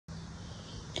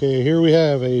Okay, here we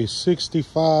have a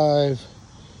 65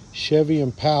 Chevy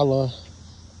Impala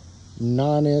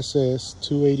non-SS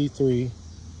 283.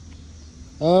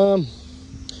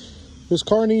 This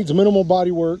car needs minimal body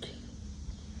work.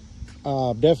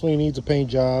 Definitely needs a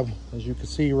paint job. As you can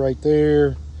see right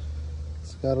there,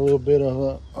 it's got a little bit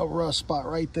of a rust spot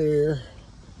right there.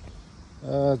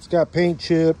 It's got paint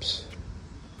chips,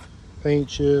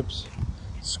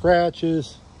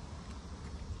 scratches.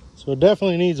 So it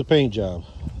definitely needs a paint job.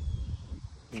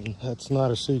 And that's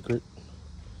not a secret.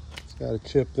 It's got a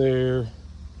chip there.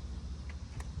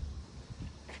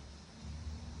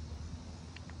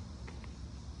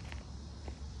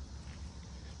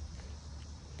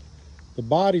 The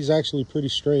body's actually pretty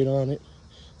straight on it.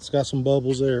 It's got some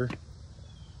bubbles there,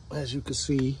 as you can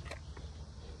see.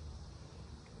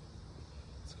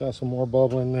 It's got some more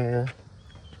bubbling there.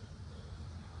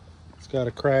 It's got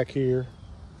a crack here.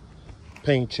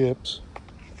 Paint chips.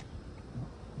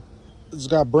 It's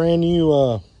got brand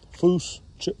new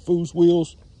chip foos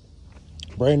wheels,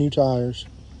 brand new tires.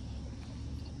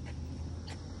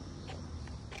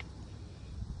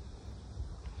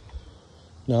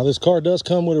 Now this car does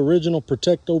come with original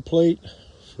Protecto plate.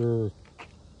 For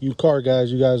you car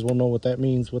guys, you guys will know what that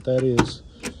means, what that is.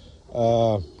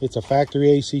 It's a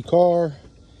factory AC car.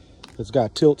 It's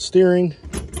got tilt steering.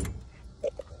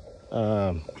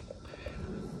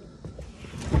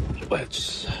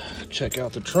 Let's check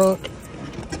out the trunk.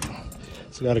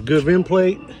 It's got a good VIN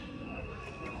plate.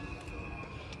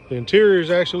 The interior is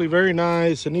actually very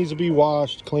nice. It needs to be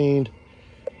washed, cleaned.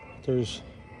 There's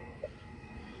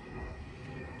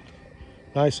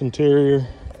nice interior.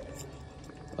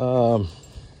 Let's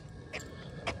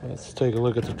take a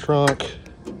look at the trunk.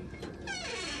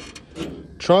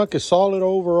 Trunk is solid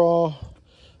overall.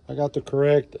 I got the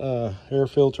correct air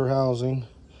filter housing.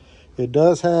 It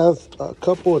does have a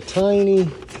couple of tiny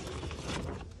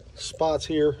spots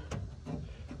here,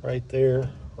 right there,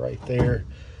 right there.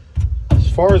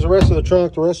 As far as the rest of the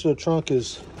trunk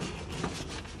is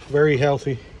very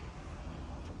healthy.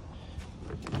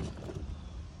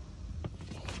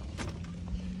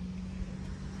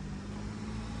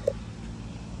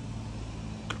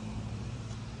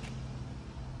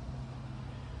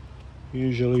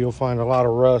 Usually you'll find a lot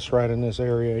of rust right in this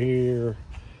area here,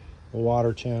 the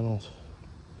water channels.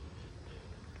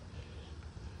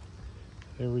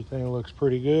 Everything looks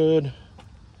pretty good.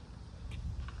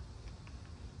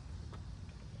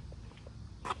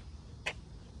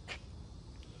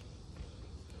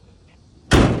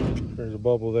 There's a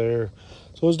bubble there.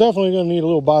 So it's definitely going to need a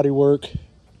little body work.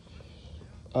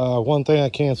 One thing I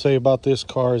can say about this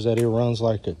car is that it runs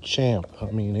like a champ. I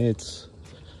mean, it's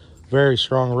very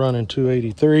strong running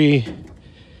 283.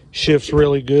 Shifts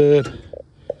really good.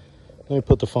 Let me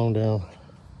put the phone down.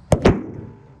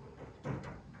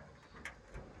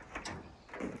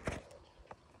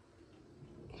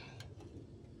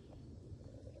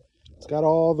 It's got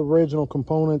all the original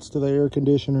components to the air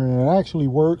conditioner, and it actually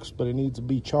works, but it needs to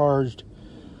be charged.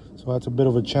 So that's a bit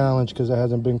of a challenge because it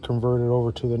hasn't been converted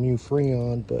over to the new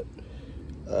Freon. But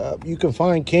you can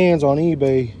find cans on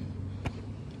eBay.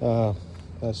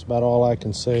 That's about all I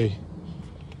can say.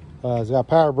 It's got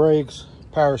power brakes,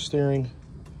 power steering.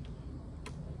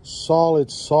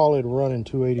 Solid running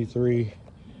 283.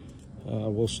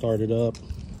 We'll start it up.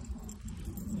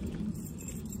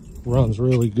 Runs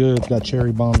really good. It's got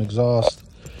cherry bomb exhaust.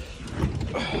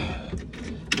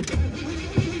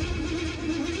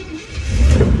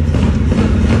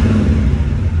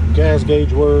 Gas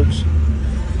gauge works.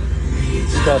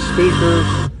 It's got speakers.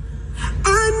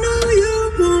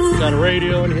 Got a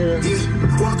radio in here.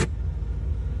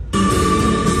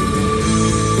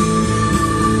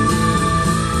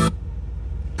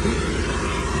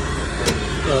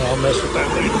 I'll mess with that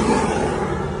later.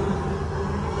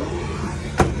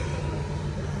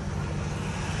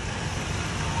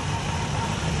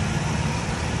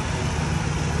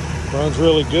 Runs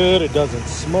really good. It doesn't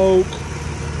smoke.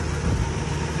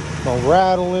 No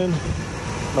rattling,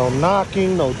 no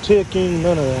knocking, no ticking,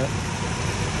 none of that.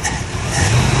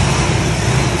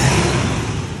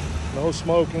 No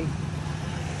smoking.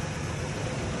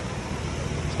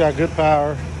 It's got good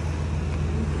power.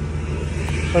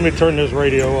 Let me turn this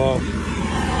radio off.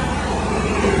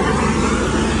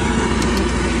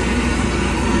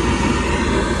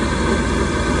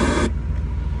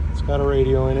 It's got a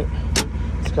radio in it.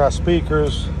 It's got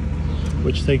speakers,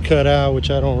 which they cut out, which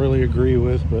I don't really agree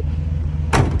with, but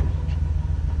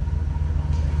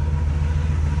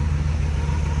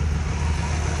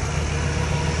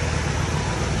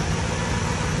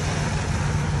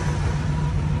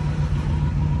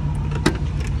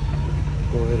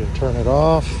go ahead and turn it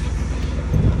off.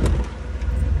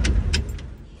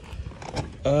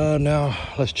 Now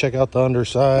let's check out the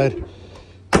underside.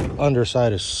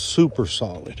 Underside is super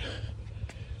solid.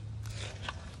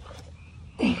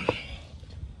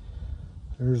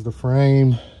 There's the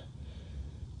frame.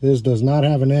 This does not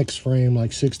have an X frame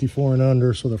like 64 and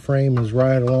under, so the frame is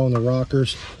right along the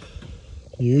rockers.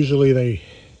 Usually they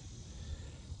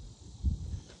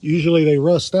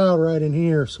rust out right in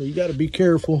here, so you got to be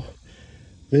careful.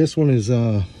 This one is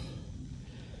as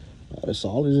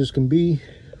solid as can be.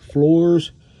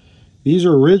 Floors, these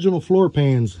are original floor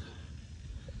pans,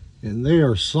 and they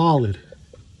are solid.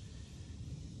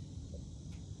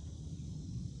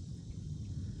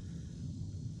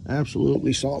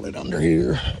 Absolutely solid under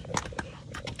here.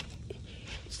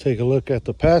 Let's take a look at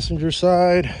the passenger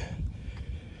side.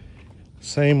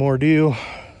 Same ordeal.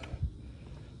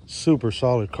 Super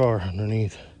solid car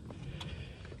underneath.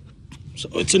 So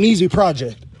it's an easy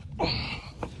project.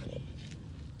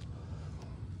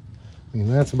 I mean,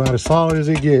 that's about as solid as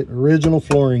it gets. Original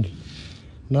flooring.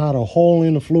 Not a hole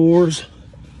in the floors.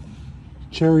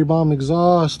 Cherry bomb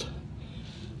exhaust.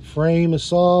 Frame is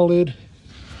solid.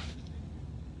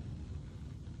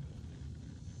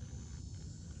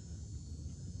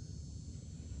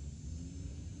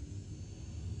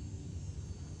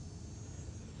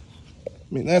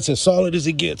 I mean, that's as solid as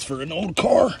it gets for an old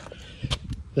car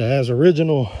that has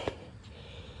original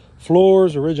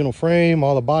floors, original frame.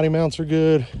 All the body mounts are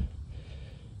good.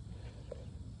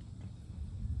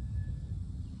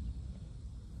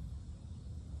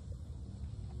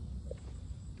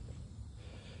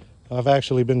 I've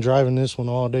actually been driving this one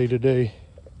all day today.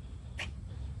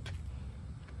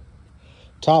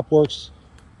 Top works,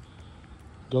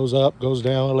 goes up, goes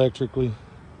down electrically.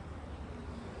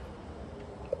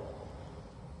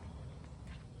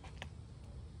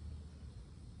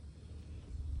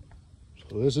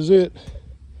 So this is it,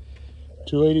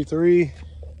 283.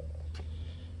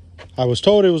 I was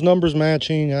told it was numbers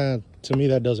matching. To me,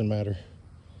 that doesn't matter.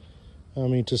 I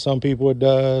mean, to some people it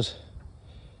does.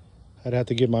 I'd have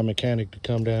to get my mechanic to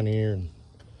come down here and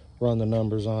run the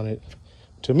numbers on it.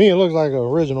 To me, it looks like an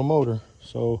original motor.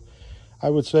 So I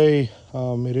would say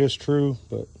it is true,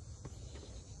 but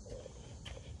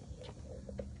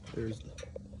there's the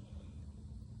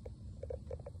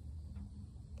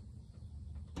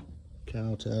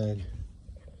cow tag.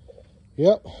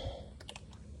 Yep.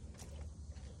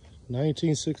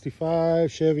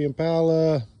 1965 Chevy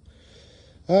Impala.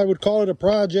 I would call it a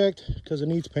project because it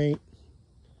needs paint.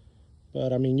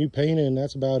 But I mean, you paint it and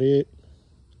that's about it.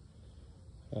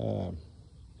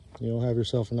 You'll have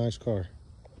yourself a nice car.